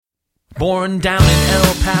Born down in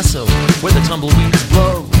El Paso, where the tumbleweeds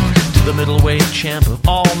blow, to the middleweight champ of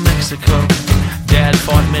all Mexico. Dad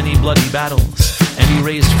fought many bloody battles, and he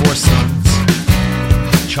raised 4 sons.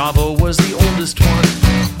 Chavo was the oldest one.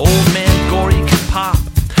 Old man Gory could pop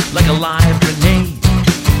like a live grenade.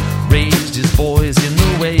 Raised his boys in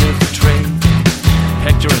the way of trade.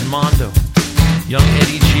 Hector and Mondo, young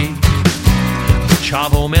Eddie G.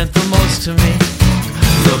 Chavo meant the most to me.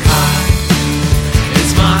 Look high,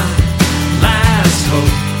 it's my last hope.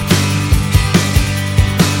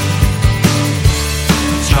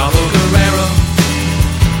 Chavo Guerrero,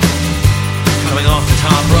 coming off the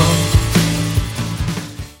top rope.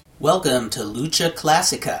 Welcome to Lucha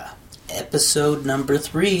Classica, episode number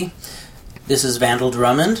 3. This is Vandal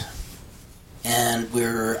Drummond, and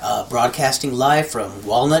we're broadcasting live from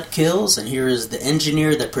Walnut Kills, and here is the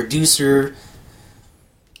engineer, the producer,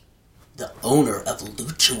 the owner of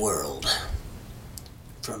Lucha World,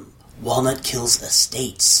 from Walnut Kills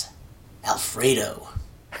Estates, Alfredo.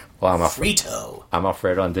 Well, Frito. I'm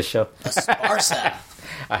Alfredo on this show. Esparza.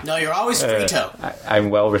 No, you're always Frito.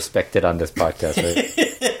 I'm well respected on this podcast, right?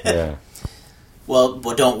 Yeah. Well,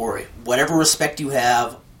 don't worry. Whatever respect you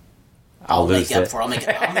have, I'll make up for. I'll make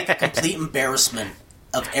a complete embarrassment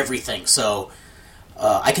of everything. So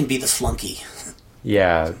I can be the flunky.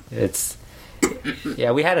 Yeah,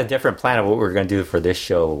 we had a different plan of what we were going to do for this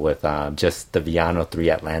show with just the Villano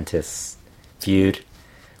 3 Atlantis feud.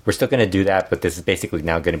 We're still going to do that, but this is basically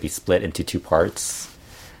now going to be split into 2 parts.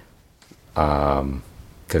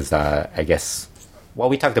 Because I guess, well,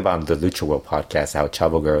 we talked about on the Lucha World podcast how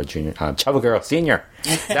Chavo Guerrero Sr.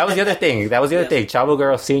 That was the other thing. Thing. Chavo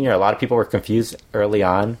Guerrero Sr. A lot of people were confused early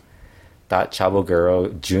on. Thought Chavo Guerrero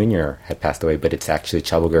Jr. had passed away, but it's actually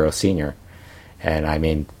Chavo Guerrero Sr. And I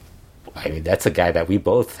mean, that's a guy that we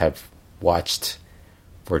both have watched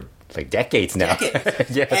for like decades now.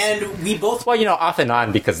 Yes. And we both... Well, off and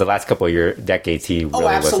on, because the last couple of decades he really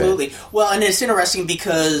absolutely. wasn't. Well, and it's interesting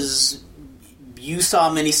because you saw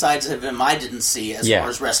many sides of him I didn't see as far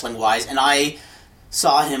as wrestling-wise, and I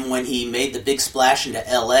saw him when he made the big splash into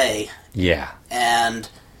L.A. Yeah. And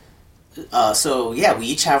we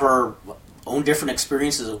each have our own different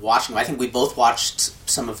experiences of watching him. I think we both watched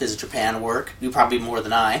some of his Japan work. You probably more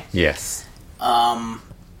than I. Yes.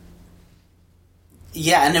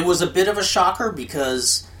 Yeah, and it was a bit of a shocker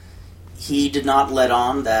because he did not let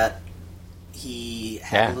on that he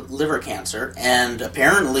had liver cancer, and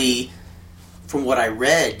apparently, from what I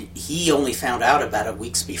read, he only found out about it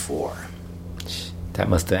weeks before. That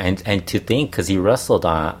must have, and to think, because he wrestled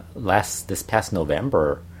this past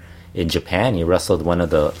November in Japan. He wrestled one of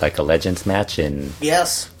the a Legends match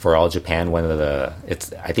for All Japan.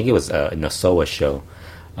 I think it was a Nosowa show.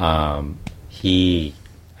 I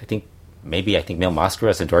think Mil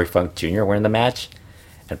Mascaras and Dory Funk Jr. were in the match,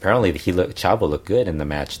 and apparently Chavo looked good in the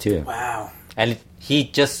match too. Wow! And he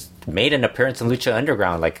just made an appearance in Lucha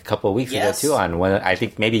Underground like a couple of weeks ago too. On one, I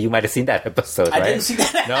think maybe you might have seen that episode. I didn't see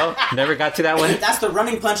that. No, never got to that one. That's the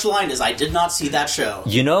running punchline. Is I did not see that show.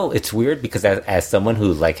 It's weird because as someone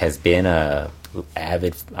who has been a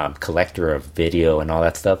avid collector of video and all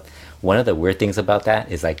that stuff, one of the weird things about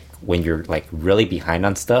that is when you're really behind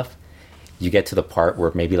on stuff. You get to the part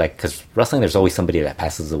where maybe because wrestling, there's always somebody that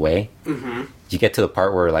passes away. Mm-hmm. You get to the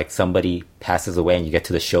part where somebody passes away, and you get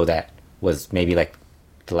to the show that was maybe the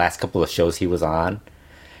last couple of shows he was on,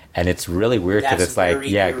 and it's really weird because it's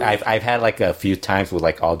I've had a few times with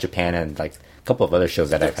All Japan and a couple of other shows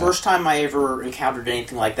that I've had. The first time I ever encountered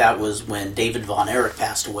anything like that was when David Von Erich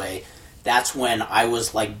passed away. That's when I was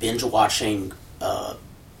binge watching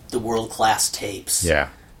the World Class tapes. Yeah.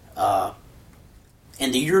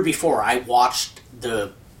 And the year before, I watched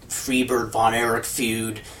the Freebird Von Erich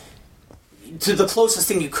feud to the closest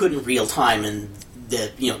thing you could in real time, and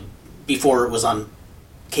before it was on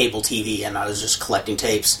cable TV, and I was just collecting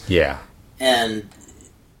tapes. Yeah. And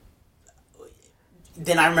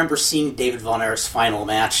then I remember seeing David Von Erich's final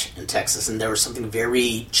match in Texas, and there was something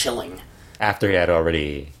very chilling. After he had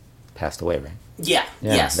already passed away, right? Yeah.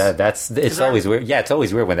 Yes. It's always weird. Yeah, it's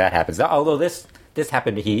always weird when that happens. Although this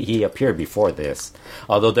happened, he appeared before this.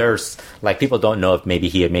 Although there's people don't know if maybe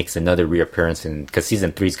he makes another reappearance because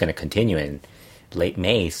season 3 is going to continue in late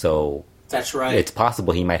May, so that's right. It's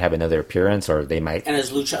possible he might have another appearance, or they might. And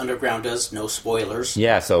as Lucha Underground does, no spoilers.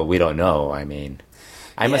 Yeah, so we don't know. I mean,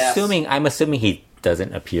 I'm assuming he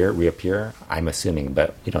doesn't reappear. I'm assuming,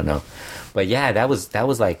 but we don't know. But yeah, that was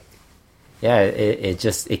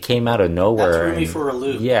it came out of nowhere. That threw me for a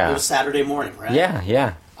loop. Yeah, it was Saturday morning, right?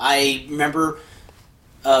 Yeah. I remember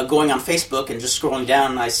going on Facebook and just scrolling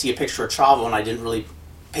down, and I see a picture of Chavo, and I didn't really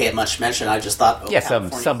pay it much mention. I just thought, yeah,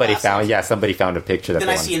 somebody found a picture. Then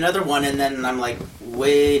I see another one, and then I'm like,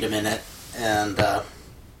 wait a minute, and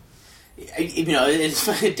you know, it's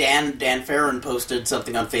Dan Farron posted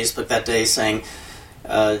something on Facebook that day saying,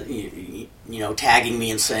 you know, tagging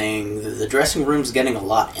me and saying the dressing room's getting a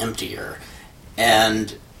lot emptier,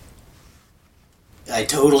 and I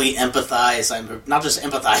totally empathize. I'm not just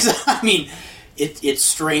empathize. I mean, it's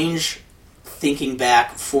strange thinking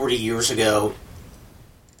back 40 years ago.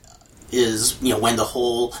 Is, you know, when the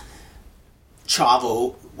whole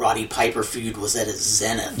Chavo Roddy Piper feud was at its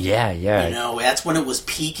zenith. Yeah. You know, that's when it was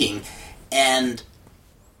peaking. And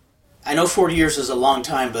I know 40 years is a long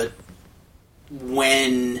time, but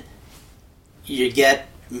when you get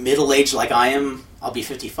middle-aged like I am, I'll be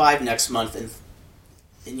 55 next month, and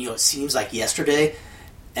you know, it seems like yesterday,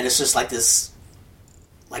 and it's just like this,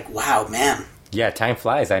 like, wow, man. Yeah, time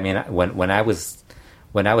flies. I mean, when I was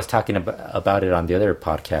talking about it on the other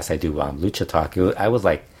podcast I do, Lucha Talk, I was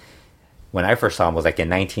like, when I first saw him was like in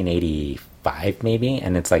 1985 maybe,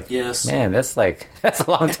 and it's like, yes, man, that's a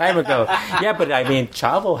long time ago. Yeah, but I mean,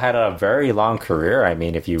 Chavo had a very long career. I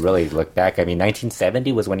mean, if you really look back, I mean,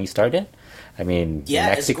 1970 was when he started. I mean, yeah,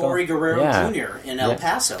 Mexico, as Gory Guerrero Jr. in El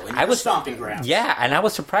Paso, in the stomping grounds. Yeah, and I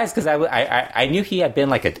was surprised because I knew he had been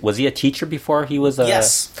like was he a teacher before he was a...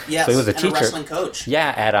 Yes, so he was a teacher. A wrestling coach. Yeah,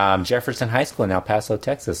 at Jefferson High School in El Paso,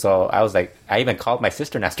 Texas. So I was like, I even called my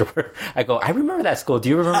sister and asked her, I go, I remember that school. Do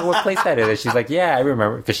you remember what place that is? And she's like, yeah, I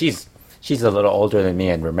remember, because she's a little older than me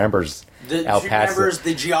and remembers El Paso. She remembers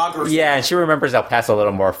the geography. Yeah, and she remembers El Paso a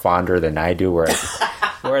little more fonder than I do,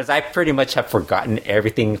 whereas I pretty much have forgotten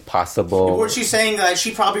everything possible. Was she saying that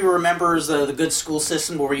she probably remembers the good school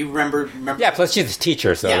system where you remember... Yeah, plus she's a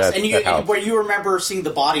teacher, so yes, that where you remember seeing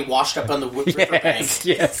the body washed up on the riverbank.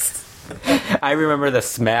 Yes. I remember the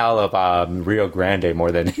smell of Rio Grande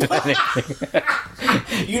more than anything.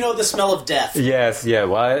 You know the smell of death. Yes, yeah.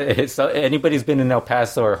 Well, so anybody's been in El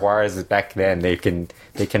Paso or Juarez back then, they can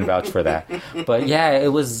vouch for that. But yeah,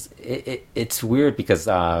 it's weird because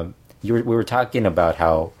we were talking about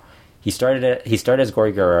how he started as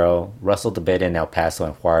Gory Guerrero, wrestled a bit in El Paso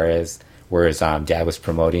and Juarez, where his dad was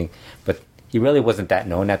promoting, but he really wasn't that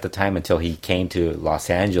known at the time until he came to Los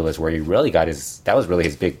Angeles, where he really got that was really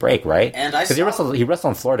his big break, right? And because he wrestled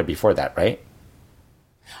in Florida before that, right?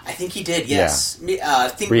 I think he did, yes. Yeah. I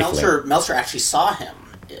think Briefly. Meltzer actually saw him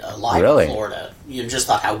live in Florida. You just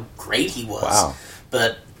thought how great he was. Wow.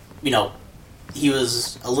 But, you know, he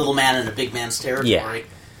was a little man in a big man's territory.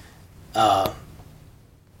 Yeah.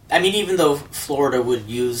 I mean, even though Florida would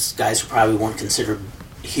use guys who probably weren't considered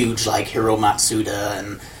huge, like Hiro Matsuda,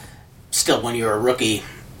 and still, when you're a rookie,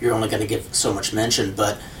 you're only going to get so much mention.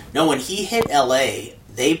 But no, when he hit LA,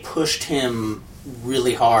 they pushed him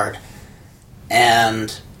really hard.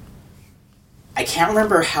 And I can't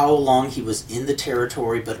remember how long he was in the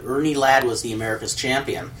territory, but Ernie Ladd was the America's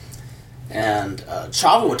champion. And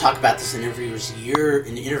Chavo would talk about this in interviews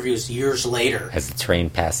years later. As the train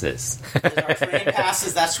passes. As our train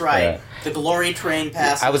passes, that's right. Yeah. The glory train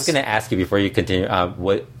passes. I was going to ask you before you continue,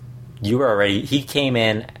 what you were already... He came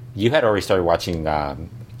in... You had already started watching LA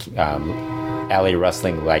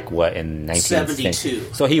Wrestling, like, what, in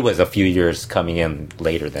 1972. So he was a few years coming in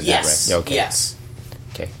later than that, right? Okay. Yes.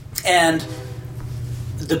 Okay. And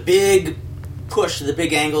the big push, the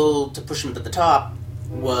big angle to push him to the top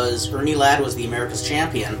was Ernie Ladd was the America's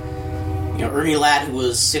champion. You know, Ernie Ladd, who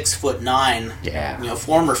was 6'9", yeah, you know,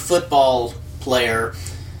 former football player,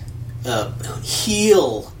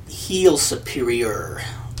 heel superior,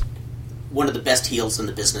 one of the best heels in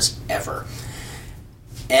the business ever.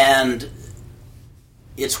 And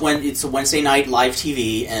it's a Wednesday night live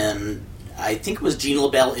TV, and I think it was Gene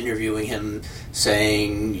LaBelle interviewing him,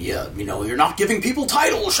 saying, yeah, you know, you're not giving people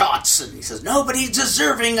title shots. And he says, nobody's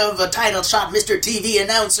deserving of a title shot, Mr. TV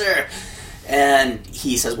announcer. And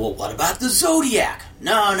he says, well, what about the Zodiac?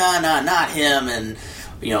 No, not him. And,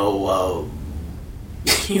 you know,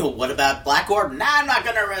 what about Black Orton? Nah, I'm not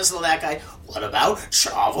going to wrestle that guy. What about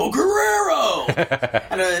Chavo Guerrero?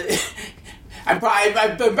 And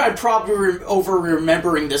I'm probably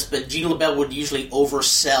over-remembering this, but Gene LaBelle would usually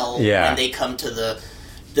oversell when they come to the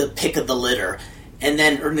pick of the litter. And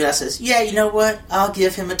then Ernie says, yeah, you know what? I'll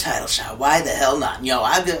give him a title shot. Why the hell not? You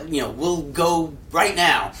know, we'll go right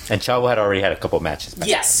now. And Chavo had already had a couple matches back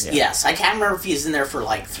then. Yes. I can't remember if he was in there for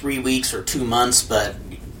like 3 weeks or 2 months, but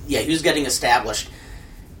yeah, he was getting established.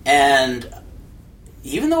 And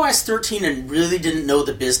even though I was 13 and really didn't know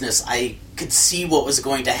the business, I could see what was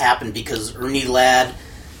going to happen because Ernie Ladd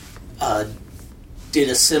did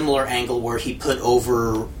a similar angle where he put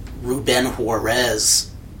over Ruben Juarez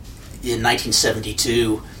in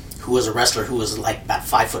 1972, who was a wrestler who was like about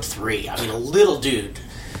 5'3". I mean, a little dude,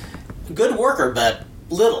 good worker, but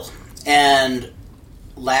little. And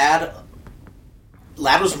Ladd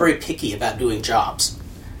was very picky about doing jobs,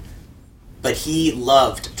 but he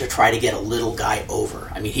loved to try to get a little guy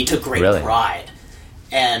over. I mean, he took great pride.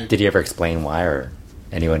 And did he ever explain why, or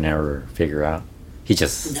anyone ever figure out? He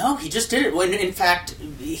just did it. When in fact,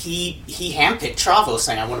 he handpicked Chavo,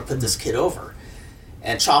 saying, "I want to put this kid over."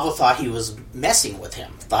 And Chavo thought he was messing with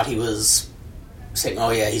him. Thought he was saying, "Oh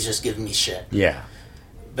yeah, he's just giving me shit." Yeah.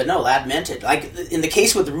 But no, Ladd meant it. Like in the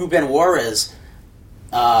case with Ruben Juarez,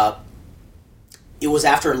 it was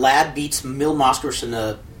after Ladd beats Mil Moscovich in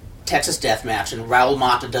the Texas Death Match, and Raul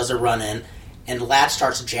Mata does a run-in, and Ladd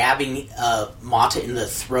starts jabbing Mata in the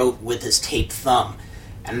throat with his taped thumb.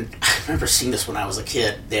 And I remember seeing this when I was a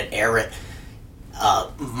kid. They'd air it.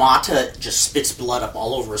 Mata just spits blood up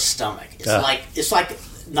all over his stomach. It's like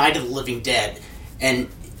Night of the Living Dead, and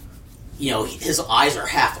his eyes are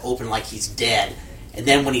half open like he's dead. And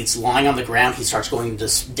then when he's lying on the ground, he starts going into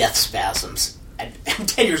death spasms. I'm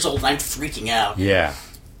 10 years old and I'm freaking out. Yeah.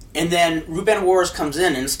 And then Ruben Juarez comes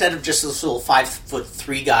in, and instead of just this little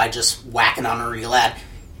 5'3" guy just whacking on Ernie Ladd,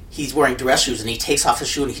 he's wearing dress shoes, and he takes off his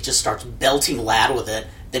shoe and he just starts belting Ladd with it.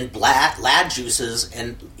 Then Ladd juices,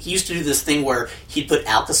 and he used to do this thing where he'd put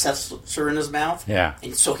Alka-Seltzer in his mouth. Yeah.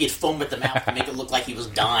 And so he'd foam at the mouth to make it look like he was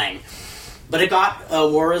dying. But it got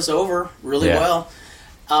Juarez over really well.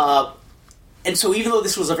 And so even though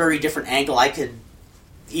this was a very different angle, I could,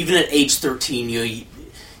 even at age 13,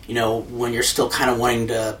 when you're still kind of wanting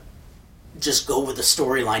to just go with the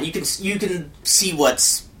storyline, you can see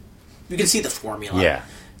the formula. Yeah.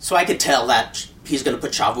 So I could tell that he's going to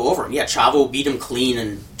put Chavo over. And yeah, Chavo beat him clean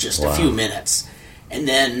in just a few minutes. And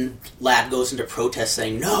then Ladd goes into protest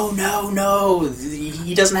saying, no,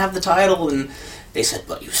 he doesn't have the title. And they said,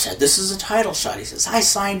 but you said this is a title shot. He says, I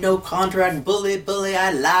signed no contract, bully,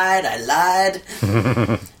 I lied.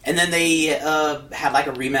 And then they had like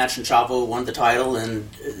a rematch, and Chavo won the title, and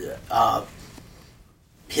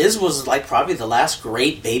his was like probably the last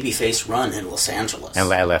great babyface run in Los Angeles. And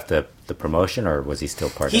Ladd left the promotion, or was he still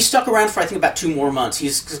part of it? He stuck around for I think about 2 more months.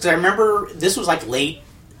 Because I remember this was like late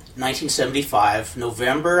 1975,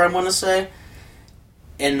 November, I want to say.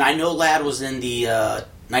 And I know Ladd was in the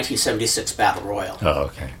 1976 Battle Royal. Oh,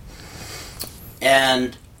 okay.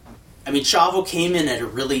 And, I mean, Chavo came in at a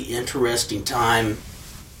really interesting time,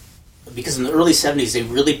 because in the early 70s, they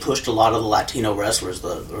really pushed a lot of the Latino wrestlers, a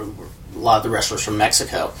lot of the wrestlers from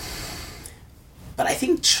Mexico. But I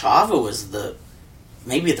think Chavo was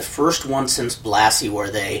maybe the first one since Blassie where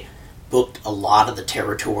they booked a lot of the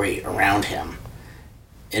territory around him.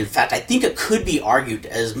 In fact, I think it could be argued,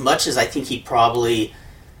 as much as I think he probably,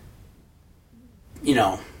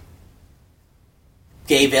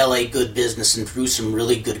 gave LA good business and drew some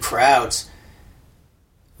really good crowds,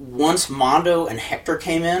 once Mondo and Hector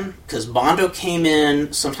came in, because Mondo came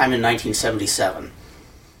in sometime in 1977.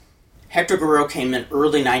 Hector Guerrero came in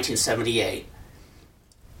early 1978.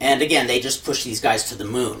 And again, they just pushed these guys to the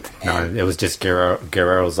moon. No, it was just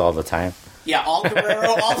Guerreros all the time. Yeah, all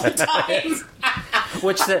Guerrero all the time.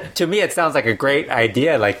 Which, to me, it sounds like a great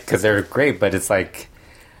idea, because they're great, but it's like,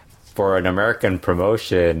 for an American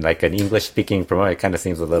promotion, like an English-speaking promotion, it kind of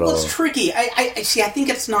seems a little... Well, it's tricky. I see, I think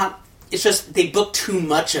it's not... It's just they booked too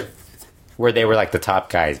much of... Where they were like the top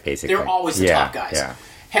guys, basically. They're always the top guys. Yeah.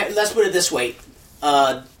 Let's put it this way.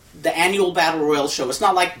 The annual Battle Royal show, it's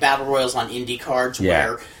not like Battle Royals on indie cards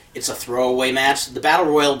where it's a throwaway match. The Battle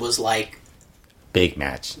Royal was like... Big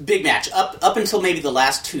match. Up until maybe the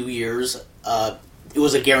last 2 years, it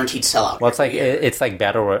was a guaranteed sellout. Well, it's like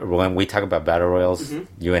Battle Royal. When we talk about Battle Royals,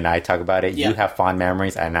 you and I talk about it. Yeah. You have fond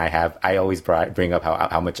memories, and I always bring up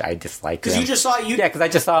how much I dislike them. Because you just saw... Yeah, because I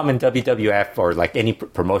just saw them in WWF or like any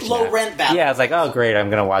promotion. Low-rent battle. Yeah, I was like, oh, great, I'm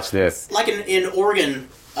going to watch this. Like in Oregon...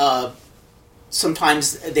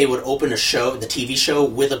 sometimes they would open the TV show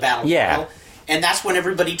with a battle royal, and that's when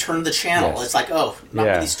everybody turned the channel. Yes. It's like, oh, not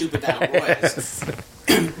with these stupid battle royals.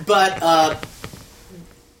 But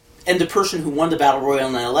and the person who won the battle royal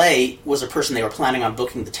in LA was a person they were planning on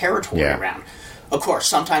booking the territory around. Of course,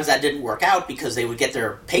 sometimes that didn't work out because they would get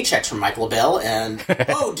their paychecks from Michael Bell, and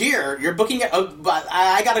oh dear, you're booking it. Oh, but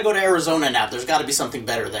I got to go to Arizona now. There's got to be something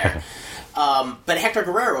better there. But Hector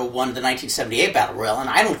Guerrero won the 1978 Battle Royal, and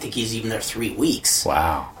I don't think he's even there 3 weeks.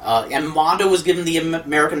 Wow. And Mondo was given the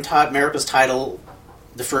America's title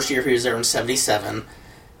the first year he was there in 77.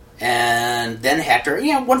 And then Hector,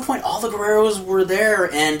 at one point all the Guerreros were there,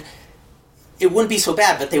 and it wouldn't be so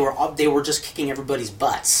bad, but they were just kicking everybody's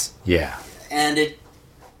butts. Yeah. And it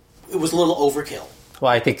was a little overkill.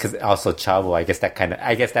 Well, I think because also Chavo, I guess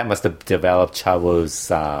that must have developed Chavo's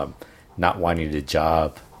not wanting the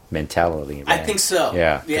job mentality. Right? I think so.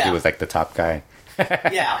 Yeah, 'cause he was like the top guy.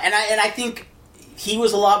 Yeah, and I think he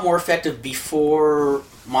was a lot more effective before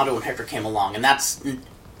Mondo and Hector came along, and that's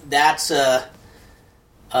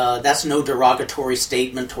no derogatory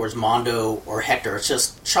statement towards Mondo or Hector. It's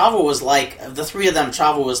just Chavo was like, of the three of them,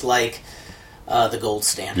 Chavo was like the gold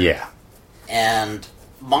standard. Yeah. And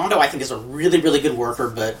Mondo, I think, is a really, really good worker,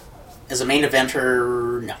 but as a main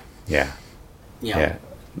eventer, no. Yeah. You know, Yeah.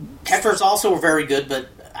 Hector's also very good, but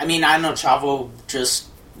I mean, I don't know, Chavo just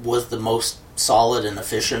was the most solid and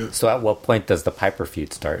efficient. So at what point does the Piper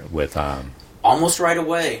feud start with Almost right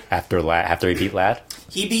away. after he beat Ladd?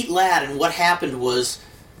 He beat Ladd, and what happened was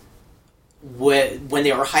when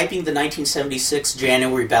they were hyping the 1976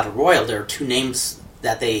 January Battle Royal, there are two names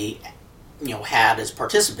that they had as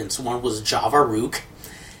participants. One was Java Rook,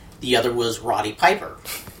 the other was Roddy Piper.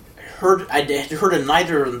 I'd heard of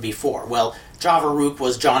neither of them before. Well, Java Rook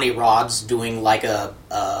was Johnny Rods doing like a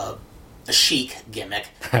Sheik gimmick,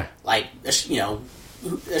 like a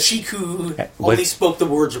Sheik who only spoke the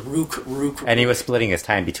words Rook. And he was splitting his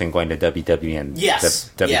time between going to WWE and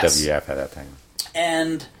WWF at that time.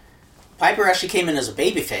 And Piper actually came in as a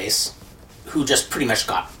babyface who just pretty much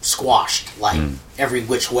got squashed, like, every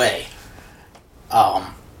which way.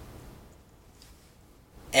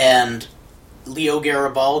 And Leo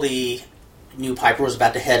Garibaldi knew Piper was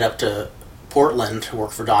about to head up to Portland to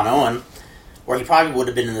work for Don Owen, or he probably would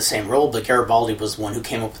have been in the same role, but Garibaldi was the one who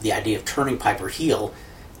came up with the idea of turning Piper heel,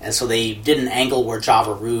 and so they did an angle where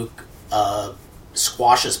Java Rook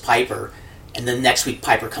squashes Piper, and then next week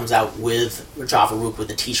Piper comes out with Java Rook with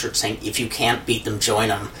a t-shirt saying, "If you can't beat them, join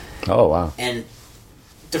them." Oh, wow. And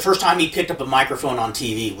the first time he picked up a microphone on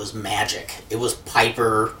TV was magic. It was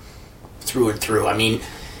Piper through and through. I mean,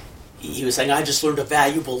 he was saying, "I just learned a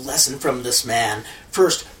valuable lesson from this man.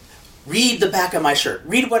 First, read the back of my shirt.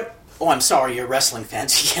 Read what..." Oh, I'm sorry, you're wrestling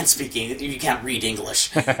fans. You can't speak English. You can't read English.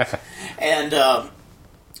 And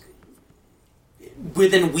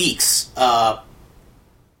within weeks,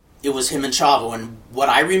 it was him and Chavo. And what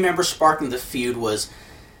I remember sparking the feud was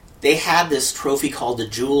they had this trophy called the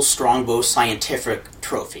Jules Strongbow Scientific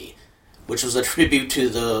Trophy, which was a tribute to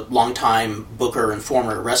the longtime booker and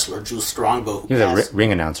former wrestler Jules Strongbow. He was a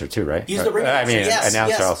ring announcer too, right? He's the ring announcer.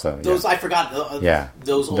 Announcer also. Yeah. Those I forgot.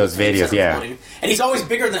 Those old videos. Yeah, floating. And he's always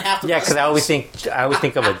bigger than half the. Yeah, because I always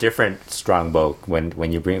think of a different Strongbow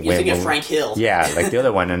when you bring. You think of Frank Hill. Yeah, like the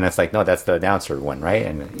other one, and it's like, no, that's the announcer one, right?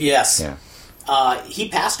 And yes. Yeah. He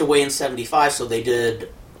passed away in '75, so they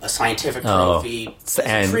did a scientific trophy as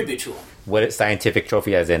a tribute to him. What scientific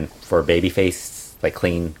trophy, as in for babyface, like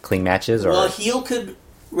clean matches, or well, heel could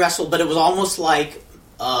wrestle, but it was almost like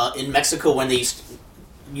in Mexico when they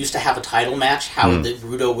used to have a title match, how the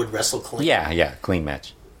Rudo would wrestle clean. Yeah, clean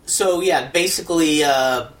match. So yeah, basically,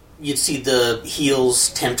 you'd see the heels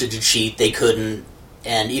tempted to cheat, they couldn't,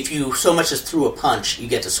 and if you so much as threw a punch, you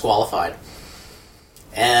get disqualified.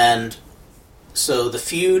 And so the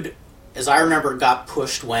feud, as I remember, got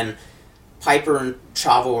pushed when Piper and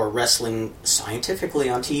Chavo are wrestling scientifically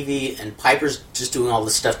on TV, and Piper's just doing all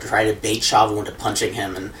this stuff to try to bait Chavo into punching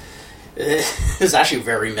him, and it was actually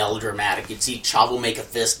very melodramatic. You'd see Chavo make a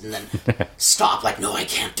fist and then stop, like, "No, I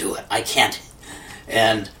can't do it. I can't."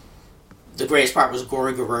 And the greatest part was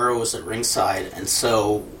Gory Guerrero was at ringside, and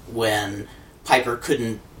so when Piper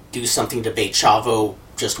couldn't do something to bait Chavo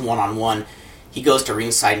just one-on-one, he goes to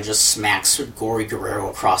ringside and just smacks Gory Guerrero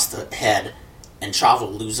across the head, and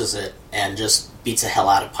Chavo loses it and just beats the hell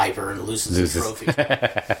out of Piper and loses the trophy.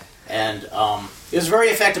 And it was very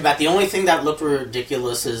effective. But the only thing that looked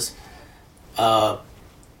ridiculous is Chavo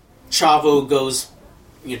goes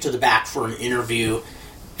to the back for an interview,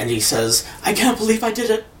 and he says, "I can't believe I did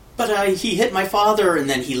it, but he hit my father." And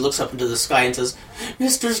then he looks up into the sky and says,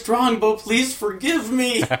 "Mr. Strongbow, please forgive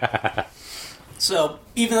me." So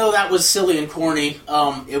even though that was silly and corny,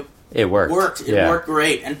 it worked. It worked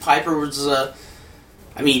great. And Piper was,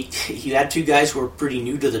 you had two guys who were pretty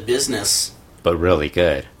new to the business. But really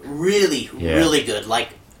good. Really good. Like,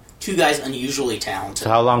 two guys unusually talented. So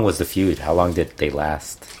how long was the feud? How long did they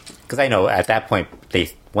last? Because I know at that point,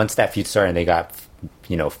 once that feud started, they got,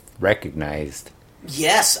 recognized.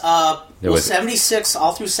 Yes. 76,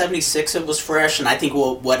 all through 76 it was fresh, and I think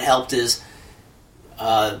what helped is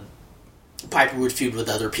Piper would feud with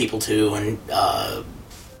other people too, and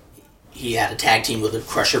he had a tag team with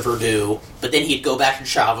Crusher Verdue, but then he'd go back to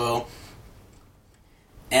Chavo,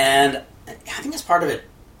 and I think that's part of it.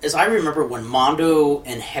 As I remember, when Mondo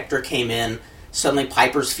and Hector came in, suddenly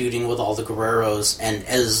Piper's feuding with all the Guerreros, and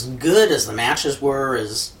as good as the matches were,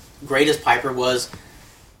 as great as Piper was,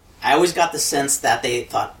 I always got the sense that they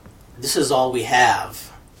thought, this is all we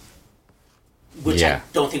have. Which I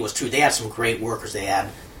don't think was true. They had some great workers. They had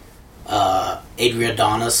Adrian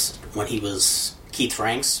Adonis when he was Keith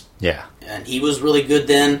Franks. Yeah. And he was really good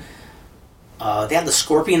then. They had the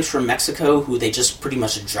Scorpions from Mexico, who they just pretty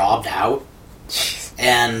much jobbed out.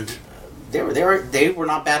 And they were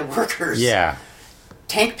not bad workers. Yeah.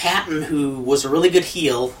 Tank Patton, who was a really good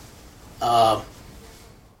heel, I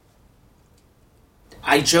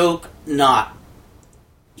joke not.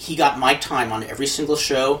 He got mic time on every single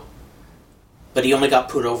show, but he only got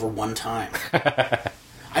put over one time.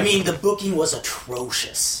 I mean, the booking was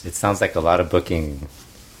atrocious. It sounds like a lot of booking,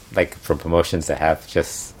 like from promotions that have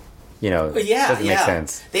just, doesn't make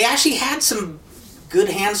sense. They actually had some good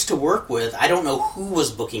hands to work with. I don't know who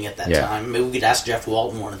was booking at that time. Maybe we could ask Jeff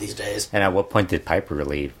Walton one of these days. And at what point did Piper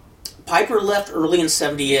leave? Piper left early in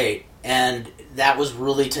 '78, and that was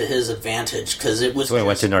really to his advantage because it was. So he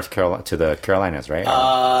went to to the Carolinas, right?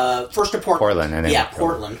 First to Portland. Portland, and then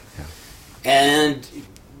Portland. Yeah. And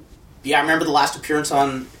I remember the last appearance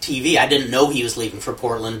on TV. I didn't know he was leaving for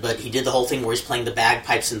Portland, but he did the whole thing where he's playing the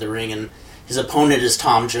bagpipes in the ring, and his opponent is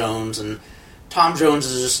Tom Jones, and Tom Jones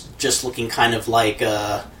is just looking kind of like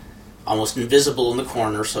almost invisible in the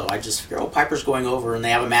corner. So I just figure, Piper's going over, and they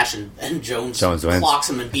have a match, and Jones clocks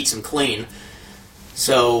him and beats him clean.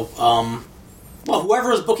 So, whoever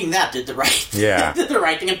was booking that did the right did the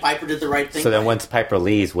right thing, and Piper did the right thing. So then, once Piper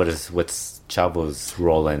leaves, what's Chavo's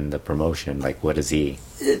role in the promotion? Like, what is he?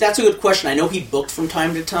 That's a good question. I know he booked from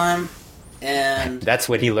time to time, and that's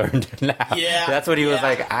what he learned now. Yeah, that's what he was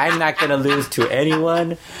like. I'm not going to lose to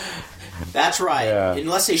anyone. That's right. Yeah.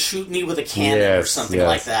 Unless they shoot me with a cannon or something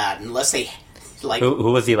like that. Unless they like.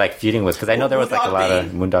 Who was he like feuding with? Because I know there was like a lot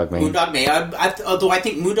of Moondog Mayne. Moondog Mayne. Although I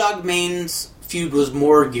think Moondog Mayne's feud was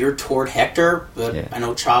more geared toward Hector, but I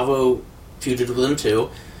know Chavo feuded with him too.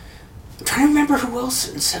 I'm trying to remember who else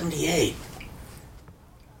in '78.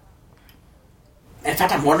 In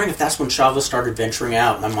fact, I'm wondering if that's when Chavo started venturing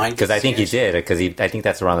out. My mind, because I think he did. Because I think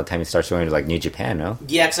that's around the time he started going to like New Japan. No,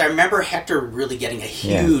 yeah, because I remember Hector really getting a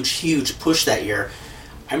huge push that year.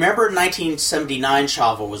 I remember in 1979,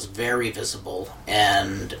 Chavo was very visible,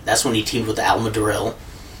 and that's when he teamed with Al Madrill.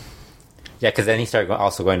 Yeah, because then he started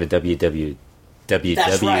also going to WWF.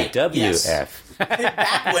 Yes.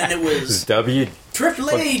 Back when it was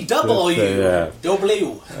Triple A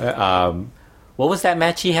W. What was that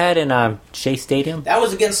match he had in Shea Stadium? That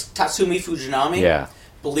was against Tatsumi Fujinami. Yeah.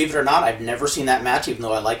 Believe it or not, I've never seen that match, even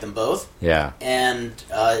though I like them both. Yeah. And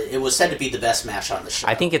it was said to be the best match on the show.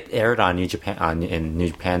 I think it aired on New Japan in New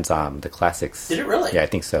Japan's The Classics. Did it really? Yeah, I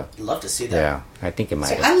think so. I'd love to see that. Yeah, I think it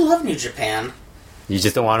might. I love New Japan. You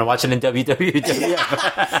just don't want to watch it in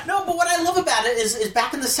WWF. No, but what I love about it is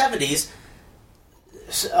back in the 70s,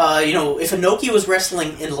 if Inoki was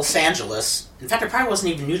wrestling in Los Angeles, in fact, it probably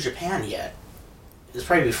wasn't even New Japan yet. It was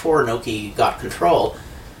probably before Inoki got control.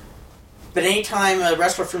 But anytime a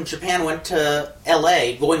wrestler from Japan went to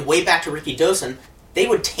L.A., going way back to Ricky Dosen, they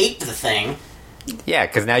would tape the thing. Yeah,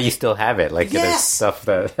 because now you still have it. Like, there's stuff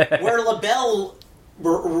that... Where LaBelle,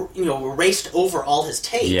 erased over all his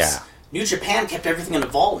tapes. Yeah. New Japan kept everything in a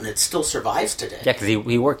vault, and it still survives today. Yeah, because he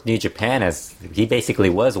worked New Japan as... He basically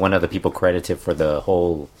was one of the people credited for the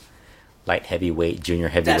whole light heavyweight, junior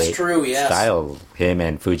heavyweight That's true, yes. style. Him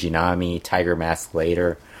and Fujinami, Tiger Mask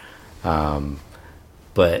later.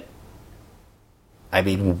 But... I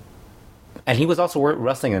mean, and he was also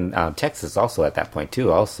wrestling in Texas also at that point too.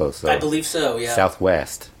 Also, so I believe so. Yeah,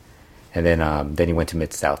 Southwest, and then he went to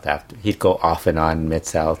Mid South after. He'd go off and on Mid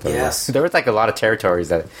South. Yes, there was like a lot of territories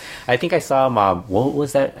that I think I saw him. What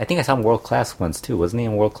was that? I think I saw him World Class once too. Wasn't he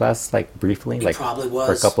in World Class like briefly? He like probably was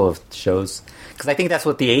for a couple of shows. Because I think that's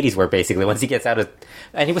what the '80s were basically. Once he gets out of,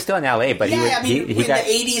 and he was still in LA, but in the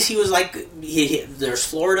 '80s he was like there's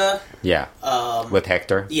Florida. Yeah, with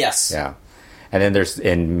Hector. Yes. Yeah. And then there's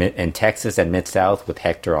in Texas and Mid-South with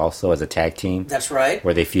Hector also as a tag team. That's right.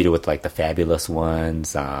 Where they feuded with like the Fabulous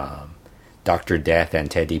Ones, Dr. Death and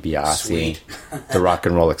Ted DiBiase. The Rock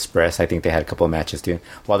and Roll Express, I think they had a couple of matches too.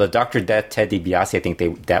 While the Dr. Death, Ted DiBiase, I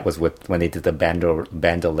think that was when they did the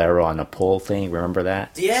bandolero on a pole thing. Remember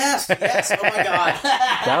that? Yes. Oh my God.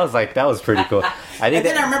 that was pretty cool. I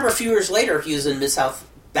remember a few years later he was in Mid-South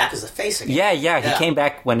back as a face again. Yeah. He came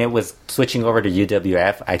back when it was switching over to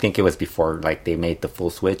UWF. I think it was before like they made the full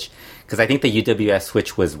switch. Because I think the UWF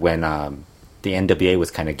switch was when the NWA was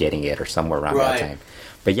kind of getting it or somewhere around that time.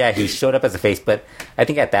 But yeah, he showed up as a face. But I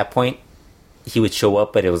think at that point he would show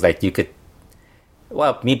up, but it was like you could...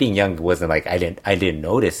 Well, me being young wasn't like... I didn't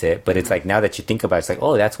notice it. But it's like now that you think about it, it's like,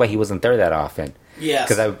 oh, that's why he wasn't there that often. Yes.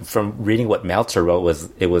 Because from reading what Meltzer wrote,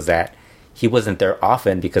 it was that he wasn't there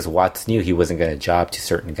often because Watts knew he wasn't going to job to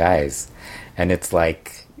certain guys, and it's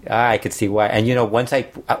like I could see why. And once I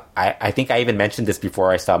think I even mentioned this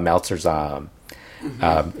before I saw Meltzer's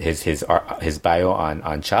his bio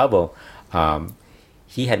on Chavo.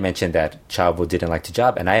 He had mentioned that Chavo didn't like to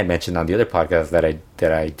job, and I had mentioned on the other podcast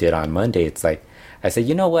that I did on Monday. It's like I said,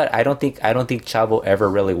 you know what? I don't think Chavo ever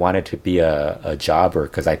really wanted to be a jobber,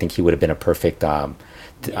 because I think he would have been a perfect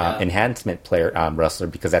enhancement player wrestler,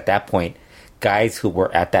 because at that point, guys who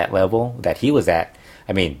were at that level that he was at,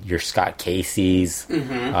 I mean, your Scott Casey's,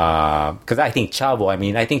 because I think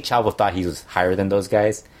Chavo thought he was higher than those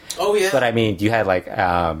guys. Oh yeah. But I mean, you had like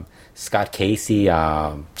Scott Casey,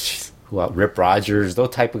 Rip Rogers, those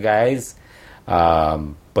type of guys.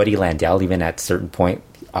 Buddy Landell, even at certain point,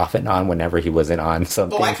 off and on, whenever he wasn't on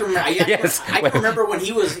something. Oh, I can remember. Yes. I can remember when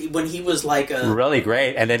he was like really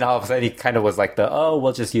great, and then all of a sudden he kind of was like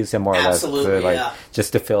we'll just use him more or less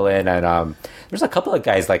just to fill in. And there's a couple of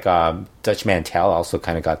guys like Dutch Mantel also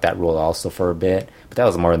kind of got that role also for a bit, but that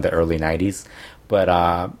was more in the early '90s. But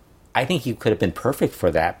I think he could have been perfect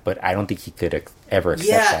for that, but I don't think he could ever accept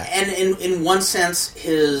that. Yeah, and in one sense,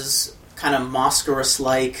 his kind of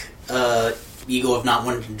Moscarus-like ego of not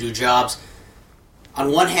wanting to do jobs,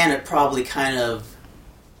 on one hand, it probably kind of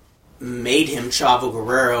made him Chavo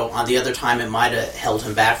Guerrero. On the other time, it might have held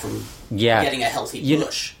him back from getting a healthy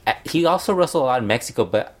push. He also wrestled a lot in Mexico,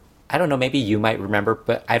 but I don't know, maybe you might remember,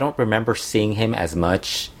 but I don't remember seeing him as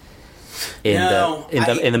much in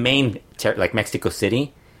the main like Mexico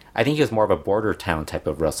City. I think he was more of a border town type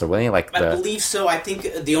of wrestler, wasn't he? I believe so. I think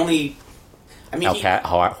the only...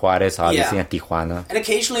 Juarez, obviously, and Tijuana. And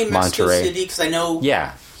occasionally Mexico City, because I know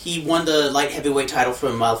he won the light heavyweight title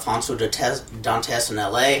from Alfonso Dantes in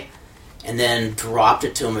L.A., and then dropped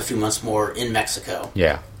it to him a few months more in Mexico.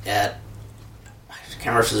 Yeah. I can't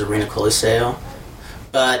remember if it was Arena Coliseo.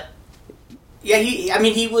 But, yeah,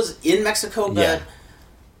 he was in Mexico, but...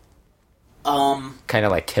 kind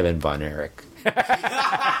of like Kevin Von Erich.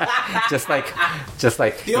 just like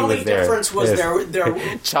the only difference was there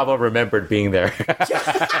Chavo remembered being there.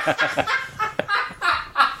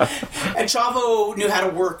 And Chavo knew how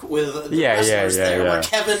to work with the wrestlers there.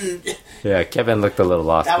 Where Kevin looked a little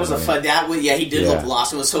lost. That was he did look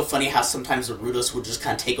lost. It was so funny how sometimes the Rudos would just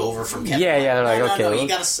kind of take over from Kevin. They're like, no, you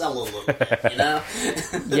got to sell a little bit,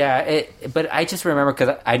 but I just remember,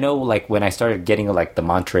 because I know, like, when I started getting like the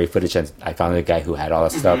Monterey footage, and I found a guy who had all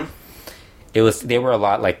that stuff. They were a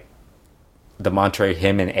lot like the Monterey,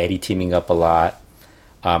 him and Eddie teaming up a lot.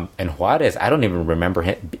 And Juarez, I don't even remember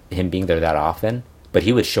him being there that often, but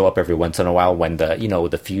he would show up every once in a while when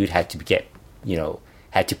the feud had to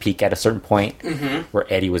peak at a certain point where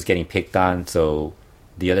Eddie was getting picked on. So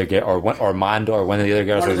the other guy, or Mondo, or one of the other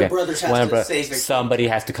girls, somebody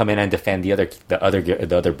has to come in and defend the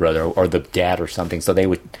other brother or the dad or something. So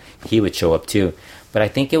he would show up too. But I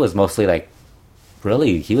think it was mostly like,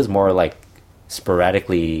 really, he was more like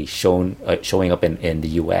sporadically showing up in the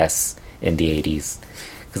U.S. in the 80s.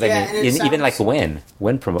 Because even like the Win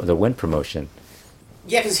promotion.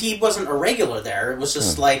 Yeah, because he wasn't a regular there. It was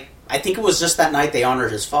just like, I think it was just that night they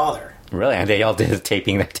honored his father. Really? And they all did a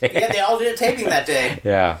taping that day? Yeah, they all did a taping that day.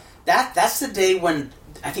 Yeah. That's the day when,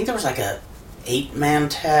 I think there was like a 8-man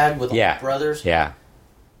tag with all the brothers. Yeah.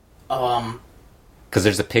 Because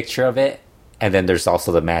there's a picture of it, and then there's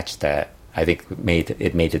also the match that I think made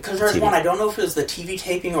it. Because there's one, I don't know if it was the TV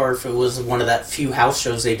taping or if it was one of that few house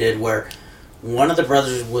shows they did where one of the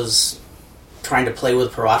brothers was trying to play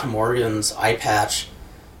with Parata Morgan's eye patch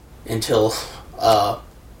until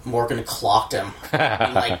Morgan clocked him.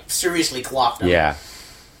 Seriously clocked him. Yeah.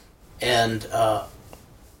 And, that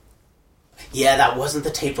wasn't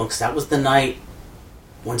the tape one, because that was the night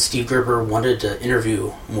when Steve Gerber wanted to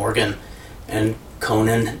interview Morgan, and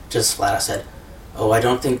Conan just flat out said, "Oh, I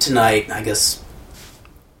don't think tonight." I guess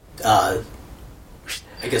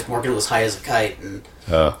Morgan was high as a kite, and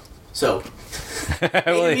so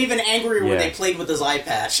made him even angrier when they played with his eye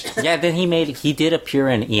patch. Then he did appear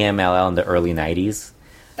in EMLL in the early '90s.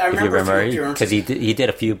 I remember because he did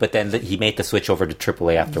a few, but then he made the switch over to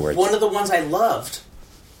AAA afterwards. One of the ones I loved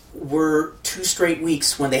were 2 straight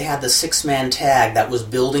weeks when they had the 6-man tag that was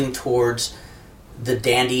building towards the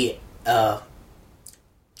Dandy.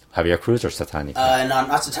 Javier Cruz or Satanic? Not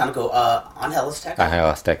Satanico. Angel Azteca.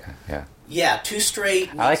 Angel Azteca, yeah. Yeah, 2 straight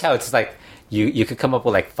weeks. I like how it's like you could come up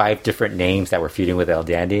with like 5 different names that were feuding with El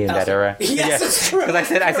Dandy in that era. Yes, it's true. Because I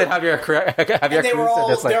said Javier Cruz. They were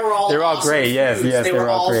all awesome great. Yes, they were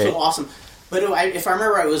all great. So awesome. But if I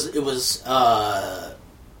remember, it was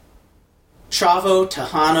Chavo,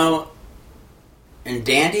 Tejano, and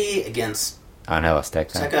Dandy against Angel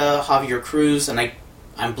Azteca, Javier Cruz, and I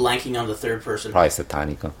I'm blanking on the third person. Probably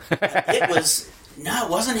Satanico. It was... No, it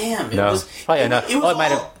wasn't him. It No. was... Probably no. It was It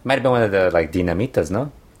might have been one of the, like, Dinamitas,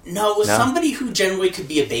 no? No, it was No? somebody who generally could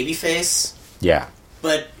be a babyface, Yeah.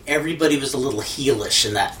 but everybody was a little heelish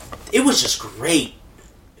in that. It was just great.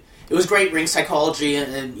 It was great ring psychology,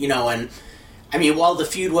 and I mean, while the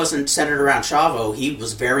feud wasn't centered around Chavo, he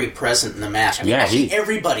was very present in the match. I mean, Yeah, actually,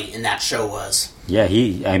 everybody in that show was. Yeah,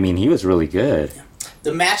 he was really good.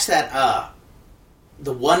 The match that,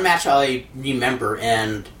 the one match I remember,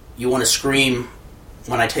 and you want to scream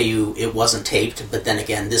when I tell you it wasn't taped, but then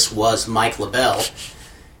again, this was Mike LaBelle,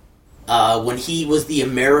 when he was the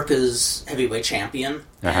America's heavyweight champion,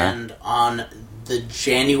 and on the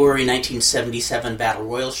January 1977 Battle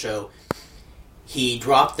Royal show, he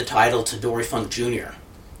dropped the title to Dory Funk Jr.,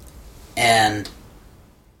 and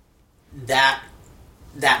that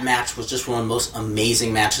match was just one of the most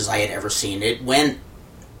amazing matches I had ever seen. It went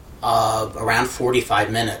around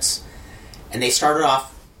 45 minutes, and they started off.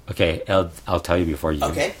 Okay, I'll tell you before you.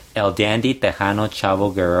 Okay. El Dandy, Tejano,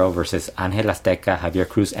 Chavo Guerrero versus Angel Azteca, Javier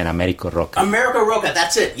Cruz, and Americo Roca. Americo Roca,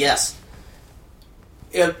 that's it, yes.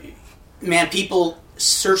 Man, people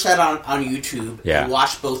search that on YouTube and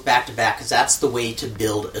watch both back-to-back, because that's the way to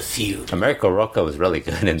build a feud. Americo Roca was really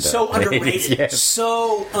good in the... So underrated. Yes.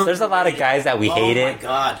 So underrated. There's a lot of guys that we hated. Oh, my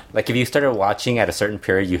God. Like, if you started watching at a certain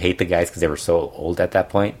period, you hate the guys because they were so old at that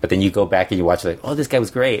point. But then you go back and you watch, like, oh, this guy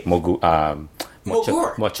was great. Mogur.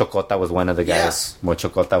 Mochocota was one of the guys. Yes.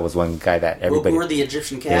 Mochocota was one guy that everybody... Mogur, the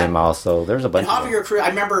Egyptian cat. Him also. There's a bunch and of them. Javier Cruz, I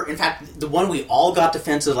remember, in fact, the one we all got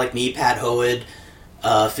defensive, like me, Pat Hood,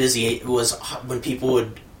 Fizzy, was when people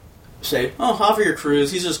would say, oh, Javier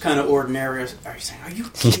Cruz, he's just kind of ordinary. Are you saying, are you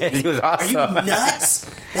kidding? Yeah, he was awesome. Are you nuts?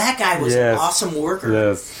 That guy was an awesome worker.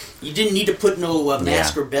 Yes. You didn't need to put no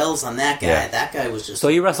mask or bells on that guy. Yeah. That guy was just... So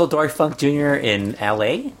you wrestled Dory Funk Jr. in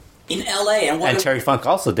L.A.? In L.A. And Terry Funk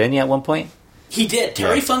also, didn't he, at one point? He did.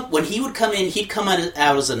 Terry Funk, when he would come in, he'd come out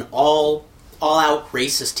as an all-out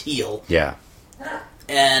racist heel. Yeah.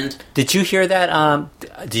 And... Did you hear that?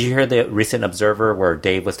 Did you hear the recent Observer where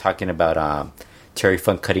Dave was talking about Terry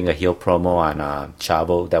Funk cutting a heel promo on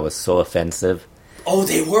Chavo that was so offensive? Oh,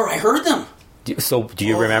 they were. I heard them. Do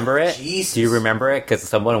you remember it? Jesus. Do you remember it? Because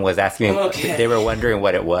someone was asking. Okay. They were wondering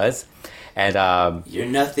what it was, and you're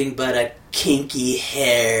nothing but a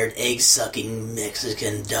kinky-haired, egg-sucking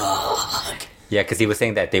Mexican dog. Yeah, because he was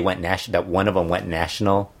saying that they went national. That one of them went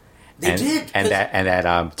national. They did, and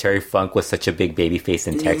that Terry Funk was such a big babyface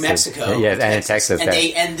in Texas. New Mexico, yes, and in Texas, and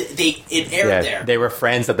it aired there. They were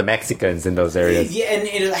friends of the Mexicans in those areas. Yeah,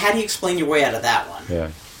 and how do you explain your way out of that one?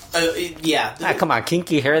 Yeah. Come on,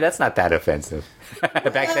 kinky hair. That's not that offensive.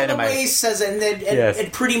 Back then, the way he says it,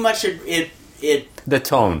 and pretty much it the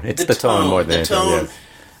tone. It's the tone more than the tone.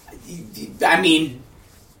 Yes. I mean,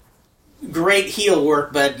 great heel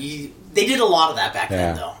work, but they did a lot of that back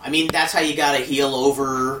then, though. I mean, that's how you got a heel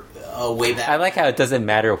over way back. I like how it doesn't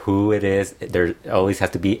matter who it is. There always has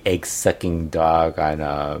to be egg-sucking dog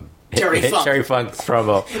on Terry Funk. Terry Funk's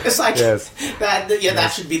promo. It's like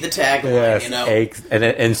that should be the tagline. Yes, you know, eggs, and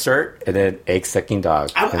then insert, and then egg-sucking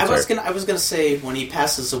dog. I was gonna say when he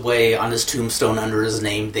passes away on his tombstone under his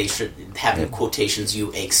name, they should have in quotations,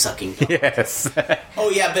 "You egg-sucking dog." Yes. Oh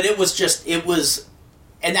yeah, but it was.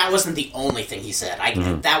 And that wasn't the only thing he said.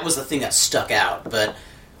 That was the thing that stuck out. But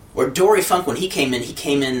where Dory Funk, when he came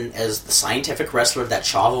in as the scientific wrestler that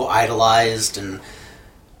Chavo idolized, and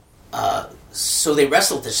so they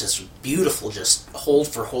wrestled this beautiful, just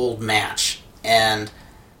hold-for-hold match. And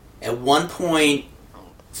at one point,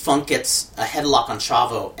 Funk gets a headlock on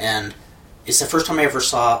Chavo, and it's the first time I ever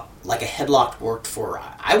saw like a headlock worked for,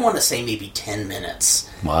 I want to say maybe 10 minutes.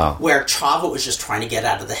 Wow. Where Chavo was just trying to get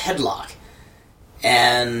out of the headlock.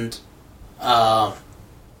 And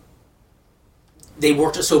they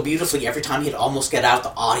worked it so beautifully. Every time he'd almost get out,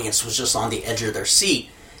 the audience was just on the edge of their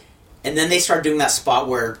seat. And then they started doing that spot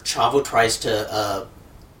where Chavo tries to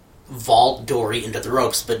vault Dory into the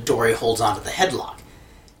ropes, but Dory holds onto the headlock.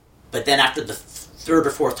 But then after the third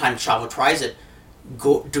or fourth time Chavo tries it,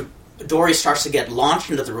 Dory starts to get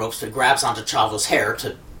launched into the ropes, but grabs onto Chavo's hair.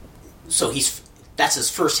 So that's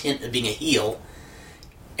his first hint of being a heel.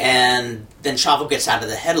 And then Chavo gets out of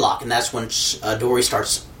the headlock, and that's when Dory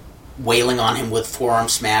starts wailing on him with forearm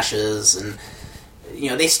smashes. And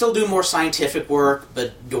they still do more scientific work,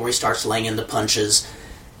 but Dory starts laying in the punches.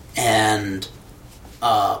 And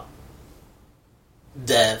the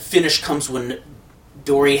finish comes when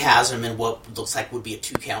Dory has him in what looks like would be a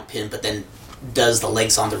 2-count pin, but then does the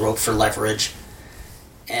legs on the rope for leverage.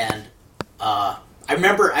 And I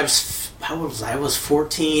remember I was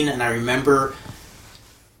 14, and I remember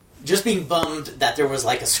just being bummed that there was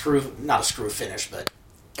like not a screw finish, but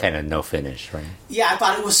kind of no finish, right? Yeah, I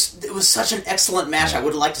thought it was such an excellent match. Yeah. I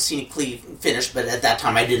would have liked to see Cleve finish, but at that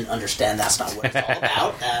time I didn't understand that's not what it's all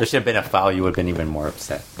about. There should have been a foul. You would have been even more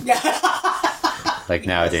upset. Like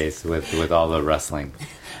nowadays with all the wrestling.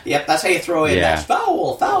 Yep, that's how you throw in Yeah. match.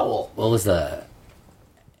 Foul. What was the?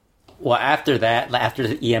 Well, after that, after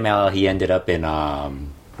the EML, he ended up in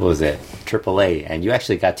what was it? AAA, and you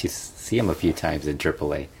actually got to see him a few times in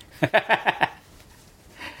AAA,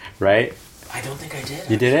 right? I don't think I did.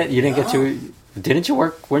 You did it. You didn't get No. to. Didn't you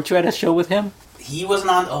work? Weren't you at a show with him? He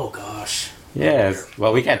wasn't on. Oh gosh. Yes.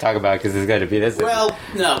 Well, we can't talk about it because it's going to be this. Well,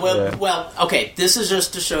 no. Yeah. Well. Okay. This is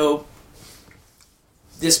just to show.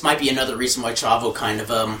 This might be another reason why Chavo kind of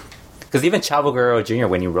Because even Chavo Guerrero Jr.,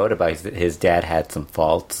 when he wrote about his dad had some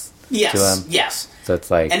faults to him. Yes. So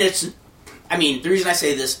it's like, And it's. I mean, the reason I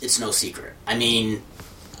say this, it's no secret. I mean,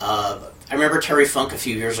 I remember Terry Funk a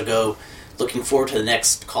few years ago looking forward to the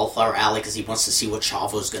next Cauliflower Alley because he wants to see what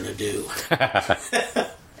Chavo's going to do.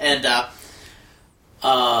 And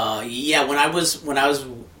yeah, when I was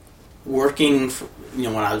working, for,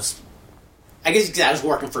 I guess I was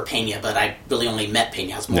working for Pena, but I really only met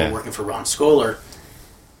Pena. I was more working for Ron Scholar.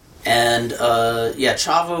 And yeah,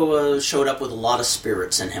 Chavo showed up with a lot of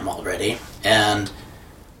spirits in him already, and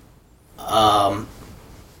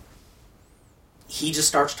he just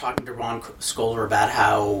starts talking to Ron Scholar about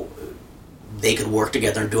how they could work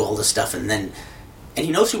together and do all this stuff, and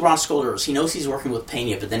he knows who Ron Scholar is. He knows he's working with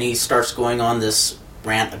Pena, but then he starts going on this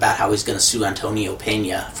rant about how he's going to sue Antonio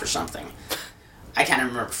Pena for something. I can't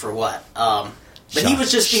remember for what. But he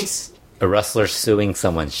was just being... a wrestler suing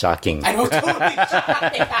someone. Shocking. I know, totally.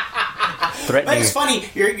 Threatening. But it's funny.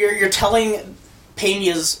 You're telling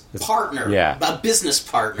Pena's partner, Yeah. a business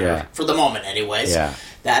partner, Yeah. for the moment, anyways, Yeah.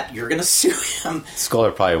 that you're going to sue him.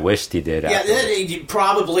 Scholar probably wished he did. Yeah,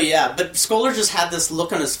 probably, yeah. But Scholar just had this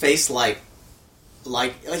look on his face, like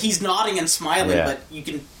he's nodding and smiling, Yeah. but you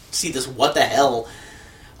can see this what the hell.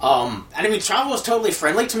 And I mean, Chavo was totally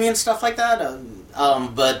friendly to me and stuff like that.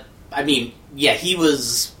 But I mean, yeah, he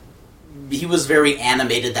was very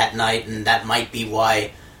animated that night, and that might be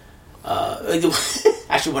why.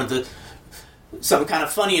 Actually, one of the something kind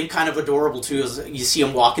of funny and kind of adorable too is you see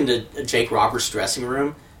him walk into Jake Roberts' dressing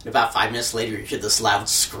room, and about 5 minutes later, you hear this loud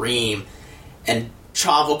scream, and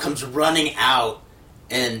Chavo comes running out,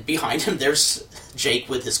 and behind him there's Jake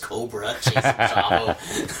with his cobra chasing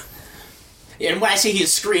Chavo. And when I say he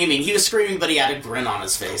was screaming, but he had a grin on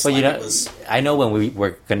his face. Well, Like I know when we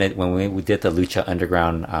did the Lucha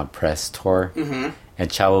Underground press tour, Mm-hmm. and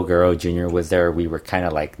Chavo Guerrero Jr. was there, we were kind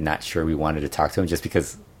of like not sure we wanted to talk to him just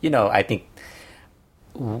because I think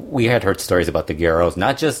we had heard stories about the Guerreros,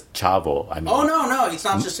 not just Chavo. I mean, oh no, it's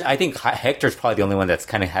not just. I think Hector's probably the only one that's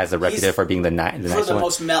kind of has a reputation for being the nice one.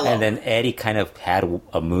 most mellow. And then Eddie kind of had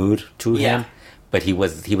a mood to him, but he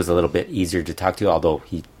was a little bit easier to talk to, although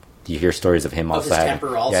you hear stories of him Of also his having,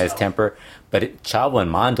 temper also. yeah, his temper. But Chavo and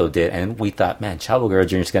Mondo did, and we thought, man, Chavo Guerrero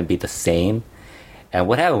Jr. is going to be the same. And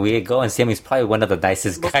what happened? We go and see him. He's probably one of the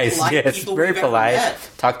nicest Most guys. polite Yes, people very we've ever polite. met.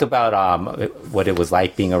 Talked about what it was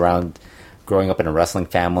like being around, growing up in a wrestling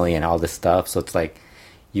family and all this stuff. So it's like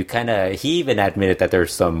he even admitted that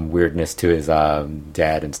there's some weirdness to his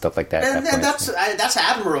dad and stuff like that. And at that point. that's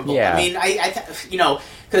admirable. Yeah. I mean,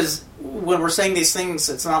 because when we're saying these things,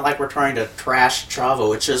 it's not like we're trying to trash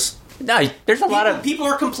Chavo. It's just No, there's a lot of people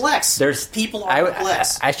are complex. people are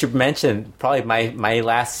complex. I should mention probably my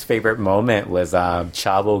last favorite moment was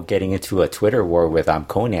Chavo getting into a Twitter war with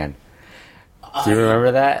Conan. Do you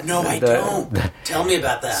remember that? No, I don't. Tell me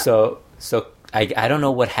about that. So I don't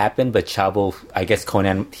know what happened, but Chavo, I guess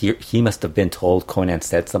Conan, he must have been told Conan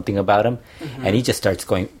said something about him, and he just starts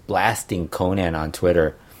blasting Conan on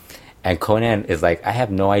Twitter. And Conan is like, I have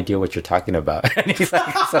no idea what you're talking about. And he's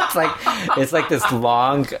like, so it's like this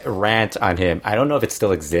long rant on him. I don't know if it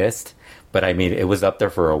still exists, but I mean, it was up there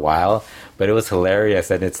for a while, but it was hilarious.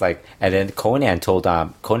 And it's like, and then Conan told,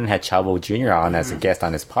 Conan had Chavo Jr. on as a guest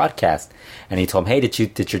on his podcast. And he told him, hey,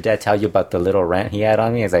 did your dad tell you about the little rant he had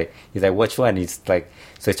on me? He's like, which one? He's like,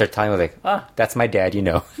 so he started telling me, like, that's my dad,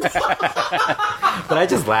 But I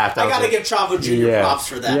just laughed. I gotta give Chavo Jr. props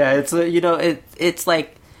for that. Yeah, it's, it's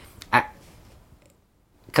like,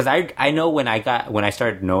 because I know when I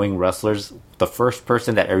started knowing wrestlers, the first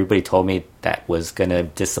person that everybody told me that was gonna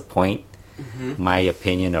disappoint my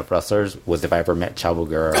opinion of wrestlers was if I ever met Chavo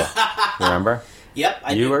Guerrero. Remember?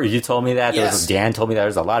 Yep, You told me that. Yes. Dan told me that.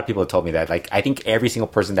 There's a lot of people that told me that. Like, I think every single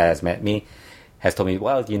person that has met me has told me,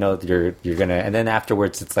 well, you're gonna. And then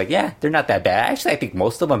afterwards, it's like, yeah, they're not that bad. Actually, I think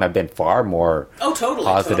most of them have been far more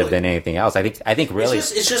positive than anything else. I think really,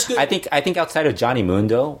 it's just good. I think outside of Johnny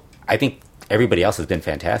Mundo, I think everybody else has been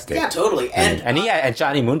fantastic. Yeah, totally. And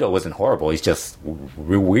Johnny Mundo wasn't horrible. He's just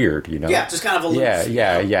weird, you know. Yeah, just kind of aloof.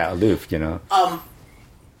 Yeah, aloof, you know.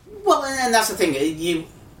 Well, and that's the thing.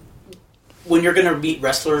 When you're going to meet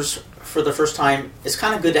wrestlers for the first time, it's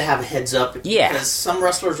kind of good to have a heads up. Yeah. Because some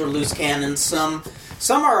wrestlers are loose cannons, some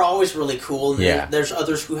are always really cool, and there's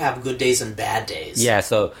others who have good days and bad days. Yeah.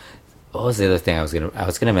 So, what was the other thing I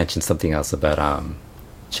was gonna mention something else about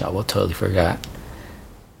Chavo? Totally forgot.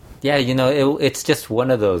 Yeah, you know, it's just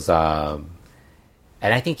one of those. And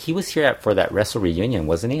I think he was here for that Wrestle Reunion,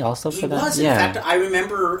 wasn't he? Also for that. He was. In fact, I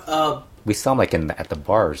remember. We saw him like at the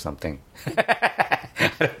bar or something.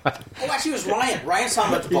 Actually, it was Ryan. Ryan saw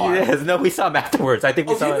him at the bar. Yes, no, we saw him afterwards. I think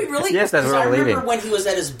we saw him. Did we really? Yes, that's where we're leaving. I remember when he was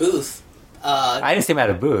at his booth. I didn't see him at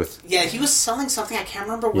a booth. Yeah, he was selling something. I can't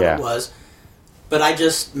remember what it was. But I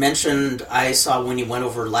just mentioned I saw when he went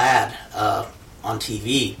over Ladd on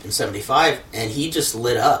TV in '75, and he just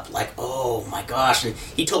lit up like, oh my gosh! And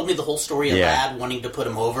he told me the whole story of Ladd wanting to put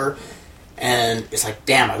him over, and it's like,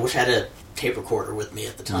 damn, I wish I had a tape recorder with me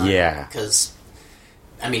at the time. Yeah, because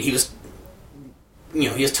I mean, he was, he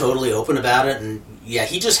was totally open about it, and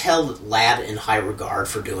he just held Ladd in high regard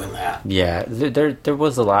for doing that. Yeah, there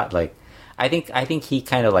was a lot like, I think he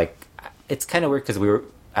kind of like, it's kind of weird because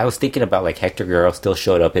I was thinking about like Hector Guerrero still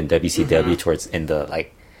showed up in WCW towards in the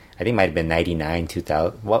like, I think it might have been 99,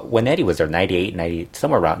 2000. When Eddie was there, 98, 90,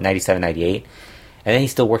 somewhere around 97, 98. And then he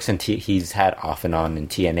still works he's had off and on in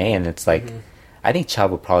TNA, and it's like, I think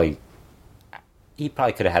Chavo probably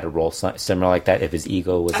could have had a role similar like that if his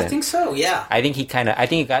ego wasn't. I think so, yeah. I think he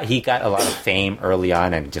got a lot of fame early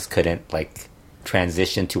on and just couldn't like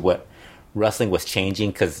transition to what wrestling was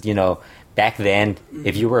changing, because, you know, back then,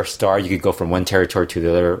 if you were a star, you could go from one territory to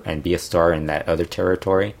the other and be a star in that other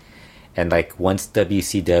territory. And like once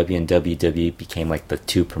WCW and WWE became like the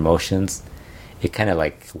two promotions, it kind of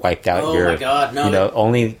like wiped out my God, no. You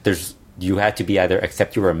know, you had to be either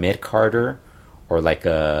except you were a mid-carder or like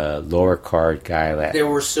a lower card guy. There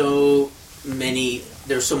were so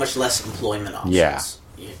much less employment options. Yeah.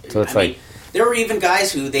 So it's there were even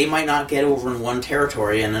guys who they might not get over in one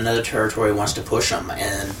territory and another territory wants to push them,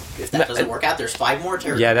 and if that doesn't work out, there's 5 more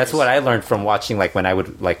territories. Yeah, that's what I learned from watching, like when I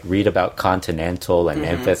would like read about Continental and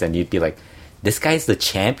Memphis, and you'd be like, this guy's the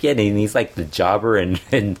champion and he's like the jobber in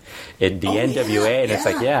the NWA, and it's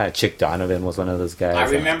like, Chick Donovan was one of those guys.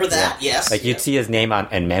 I remember that. Yes, like you'd see his name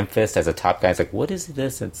in Memphis as a top guy. It's like, what is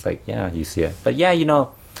this? It's like, you see it, but you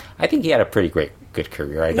know, I think he had a pretty good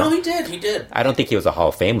career. No, he did. I don't think he was a Hall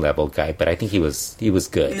of Fame level guy, but I think he was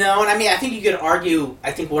good. No, and I mean, I think you could argue.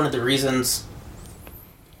 I think one of the reasons.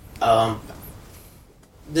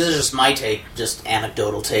 This is just my take, just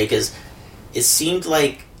anecdotal take, is it seemed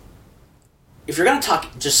like if you're going to talk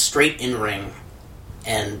just straight in-ring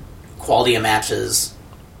and quality of matches,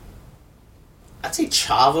 I'd say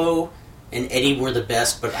Chavo and Eddie were the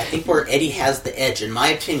best, but I think where Eddie has the edge, in my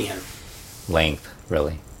opinion... Length,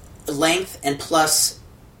 really. Length, and plus,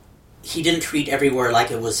 he didn't treat everywhere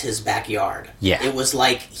like it was his backyard. Yeah. It was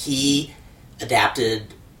like he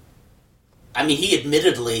adapted... I mean, he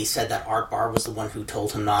admittedly said that Art Barr was the one who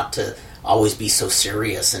told him not to always be so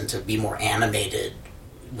serious and to be more animated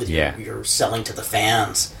with your selling to the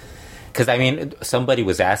fans. Because, I mean, somebody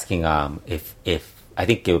was asking if I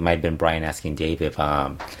think it might have been Brian asking Dave if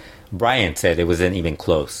Brian said it wasn't even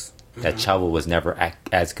close, that Chavo was never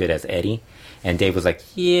as good as Eddie. And Dave was like,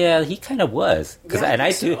 yeah, he kind of was.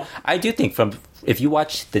 I do think from, if you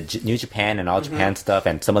watch the New Japan and All Japan stuff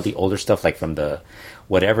and some of the older stuff, like from the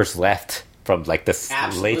whatever's left from like the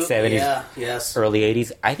late 70s, early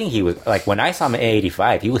 80s, I think he was, like when I saw him at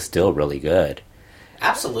 85, he was still really good.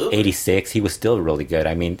 Absolutely. 86, he was still really good.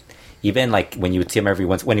 I mean, even like when you would see him every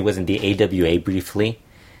once, when he was in the AWA briefly,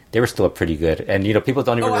 they were still pretty good. And, you know, people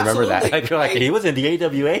don't even remember that. Like, you're like, he was in the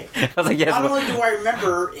AWA? I was like, yes. Not only do I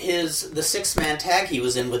remember the 6-man tag he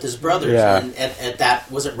was in with his brothers, and at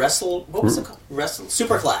that, was it what was it called?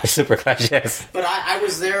 Superclash. Superclash, yes. But I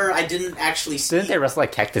was there, I didn't actually see. Didn't they wrestle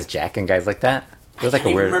like Cactus Jack and guys like that? It was like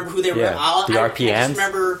a weird. I don't remember who they were. The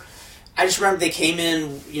RPMs. I just remember they came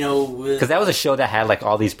in, you know, with... Because that was a show that had, like,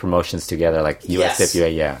 all these promotions together, like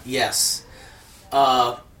USWA, Yes.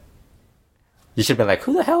 You should have been like,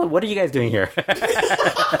 who the hell, what are you guys doing here?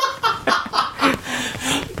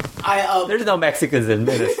 There's no Mexicans in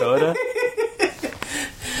Minnesota.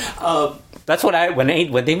 That's what when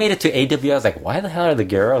they made it to AWA, I was like, why the hell are the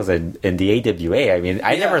Guerreros in the AWA? I mean,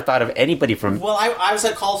 I never thought of anybody from... Well, I was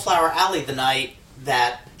at Cauliflower Alley the night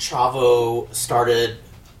that Chavo started...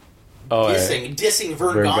 dissing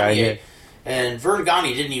Vern Gagne. And Vern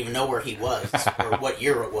Gagne didn't even know where he was, or what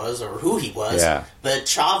year it was, or who he was. Yeah. But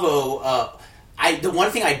Chavo, the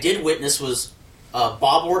one thing I did witness was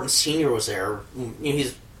Bob Orton Sr. was there. You know,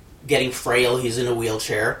 he's getting frail. He's in a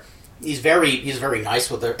wheelchair. He's very nice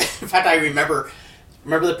with her. In fact, I remember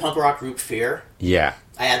the punk rock group Fear. Yeah.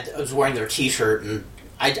 I was wearing their T-shirt, and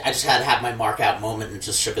I just had to have my mark out moment, and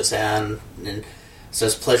just shook his hand and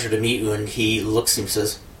says, "Pleasure to meet you." And he looks at him and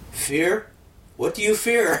says, "Fear? What do you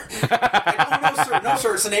fear?" I go, no,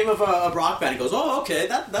 sir. It's the name of a rock band. He goes, "Oh, okay,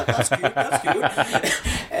 that's cute. That's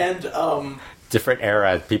cute." And different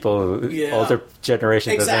era, people, older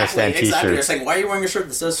generation doesn't understand T-shirts. Exactly. They're saying, "Why are you wearing a shirt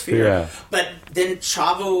that says Fear?" Yeah. But then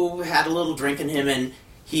Chavo had a little drink in him, and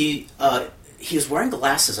he was wearing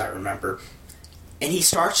glasses, I remember, and he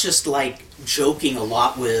starts just like joking a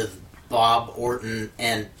lot with Bob Orton,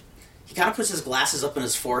 and he kind of puts his glasses up on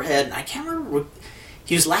his forehead, and I can't remember.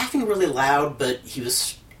 He was laughing really loud, but he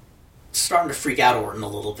was starting to freak out Orton a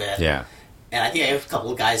little bit. Yeah. And I think a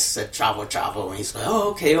couple of guys said Chavo, and he's like, "Oh,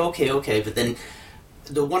 okay." But then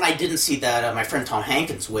the one I didn't see that my friend Tom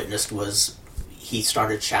Hankins witnessed was he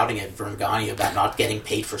started shouting at Vern Gagne about not getting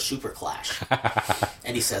paid for Super Clash.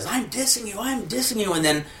 And he says, I'm dissing you. And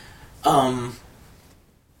then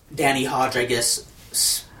Danny Hodge, I guess,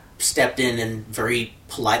 stepped in and very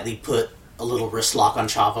politely put a little wrist lock on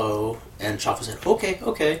Chavo, and Chavo said,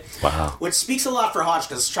 okay. Wow. Which speaks a lot for Hodge,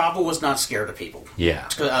 because Chavo was not scared of people. Yeah.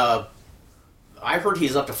 I heard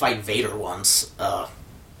he's up to fight Vader once,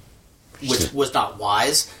 which was not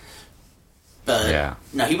wise. But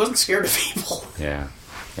no, he wasn't scared of people. Yeah,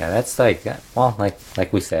 that's like, well,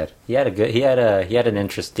 like we said, he had an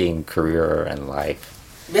interesting career and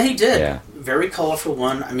life. Yeah, he did. Yeah. Very colorful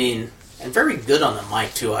one. I mean, and very good on the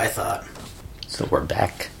mic too, I thought. So we're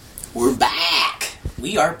back. We're back.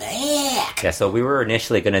 We are back. Yeah. So we were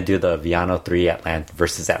initially going to do the Villano 3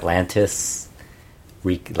 versus Atlantis.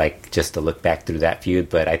 Just to look back through that feud,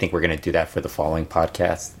 but I think we're going to do that for the following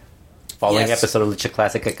podcast. Episode of Lucha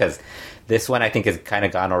Classica, because this one I think has kind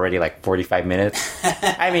of gone already like 45 minutes.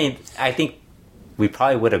 I mean, I think we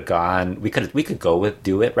probably would have gone. We could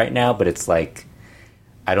do it right now, but it's like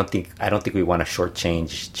I don't think we want to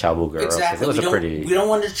shortchange Chavo Guerrero. Exactly. We don't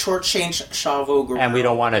want to shortchange Chavo Guerrero, and we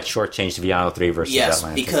don't want to shortchange Villano 3 versus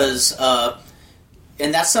Atlantis. Yes, because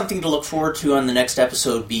and that's something to look forward to on the next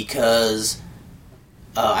episode, because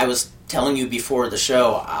I was telling you before the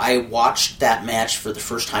show, I watched that match for the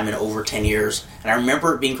first time in over 10 years, and I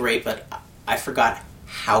remember it being great, but I forgot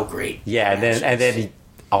how great. Yeah, and then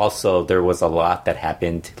also there was a lot that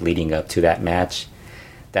happened leading up to that match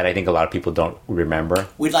that I think a lot of people don't remember.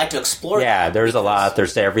 We'd like to explore. Yeah, there's a lot.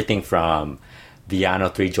 There's everything from Villano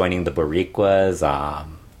 3 joining the Boricuas.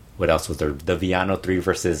 What else was there? The Villano 3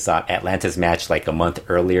 versus Atlantis match like a month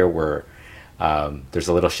earlier, where there's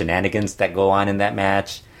a little shenanigans that go on in that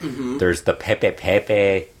match. Mm-hmm. There's the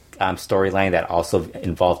Pepe storyline that also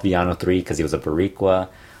involved Villano 3 because he was a Boricua.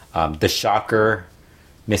 The Shocker,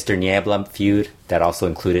 Mr. Niebla feud that also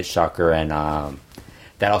included Shocker, and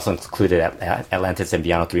that also included Atlantis and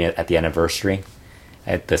Villano 3 at the anniversary,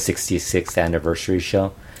 at the 66th anniversary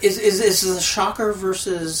show. Is the Shocker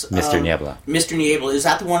versus Mr. Niebla? Mr. Niebla, is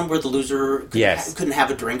that the one where the loser couldn't have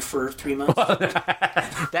a drink for 3 months?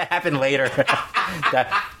 That happened later.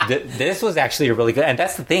 This was actually really good, and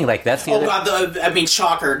that's the thing. Like that's the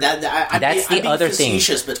Shocker. That's the other thing.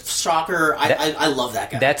 But Shocker, I love that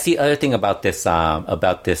guy. That's the other thing about this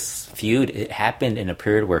feud. It happened in a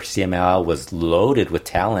period where CMLL was loaded with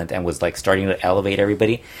talent and was like starting to elevate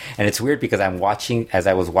everybody. And it's weird because as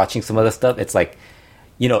I was watching some of the stuff, it's like,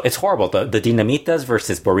 you know, it's horrible. The Dinamitas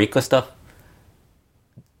versus Boricua stuff,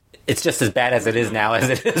 it's just as bad as it is now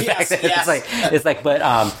as it is back then. Yes. It's like,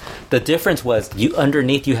 but the difference was you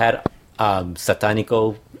had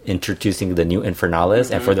Satanico introducing the new Infernales,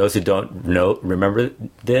 mm-hmm. and for those who don't remember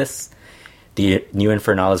this, the new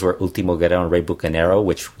Infernales were Ultimo Guerrero and Rey Bucanero,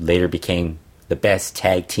 which later became the best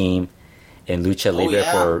tag team in Lucha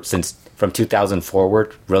Libre from 2000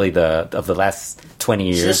 forward, really of the last 20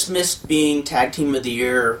 years. Just missed being tag team of the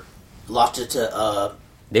year. Lost it to.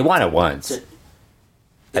 They won it once.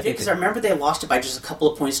 Because I remember they lost it by just a couple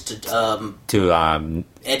of points to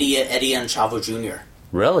Eddie and Chavo Jr.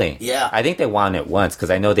 Really? Yeah. I think they won it once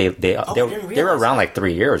because I know they were around like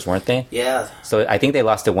 3 years, weren't they? Yeah. So I think they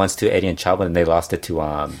lost it once to Eddie and Chavo, and they lost it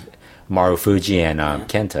to Maru Fuji and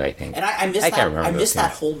Kenta, I think. And I missed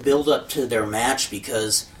that whole build up to their match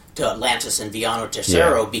to Atlantis and Villano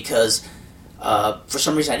Tercero because for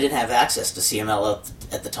some reason I didn't have access to CML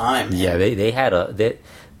at the time. Yeah, they had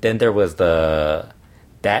then there was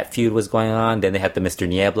that feud was going on. Then they had the Mr.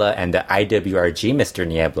 Niebla and the IWRG Mr.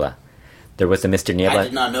 Niebla. There was a Mr. Niebla. I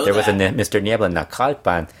did not know there that. was a Mr. Niebla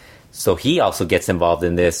Nakalpan. So he also gets involved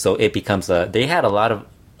in this. So it becomes they had a lot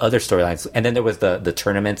other storylines. And then there was the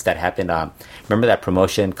tournaments that happened. Remember that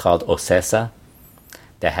promotion called Ocesa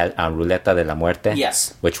that had Ruleta de la Muerte?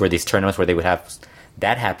 Yes. Which were these tournaments where they would have...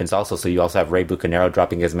 That happens also. So you also have Rey Bucanero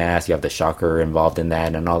dropping his mask. You have the Shocker involved in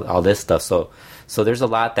that and all this stuff. So there's a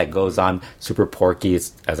lot that goes on. Super Porky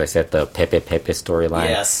is, as I said, the Pepe storyline.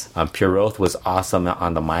 Yes. Pure Oath was awesome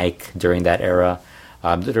on the mic during that era.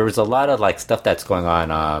 There was a lot of like stuff that's going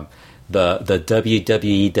on. The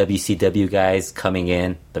WWE, WCW guys coming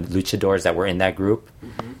in, the luchadors that were in that group,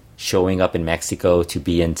 showing up in Mexico to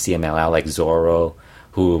be in CMLL, like Zorro,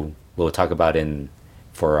 who we'll talk about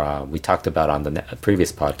we talked about on the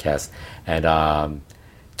previous podcast, and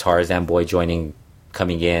Tarzan Boy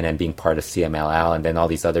coming in and being part of CMLL, and then all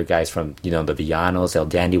these other guys from, the Villanos. El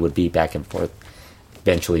Dandy would be back and forth.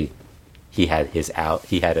 Eventually, he had his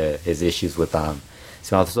issues with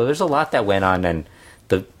CMLL. So there's a lot that went on, and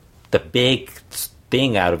the big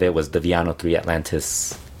thing out of it was the Villano 3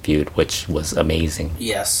 Atlantis feud, which was amazing.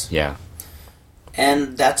 Yes. Yeah.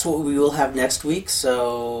 And that's what we will have next week,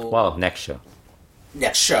 so... Well, next show.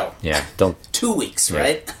 Next show. Yeah, 2 weeks,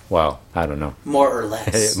 right? Well, I don't know. More or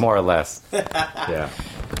less. More or less. Yeah.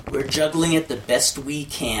 We're juggling it the best we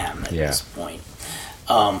can at this point.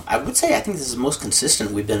 I would say I think this is the most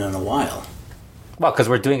consistent we've been in a while. Well, because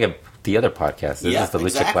we're doing the other podcast. This is the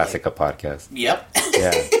Lucha Classica podcast. Yep.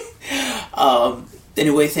 Yeah.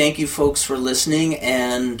 Anyway, thank you folks for listening,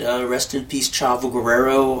 and rest in peace, Chavo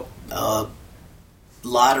Guerrero. A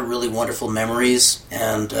lot of really wonderful memories,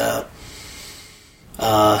 and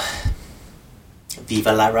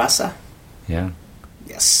Viva la Raza. Yeah.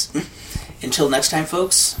 Yes. Until next time,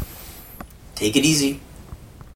 folks, take it easy.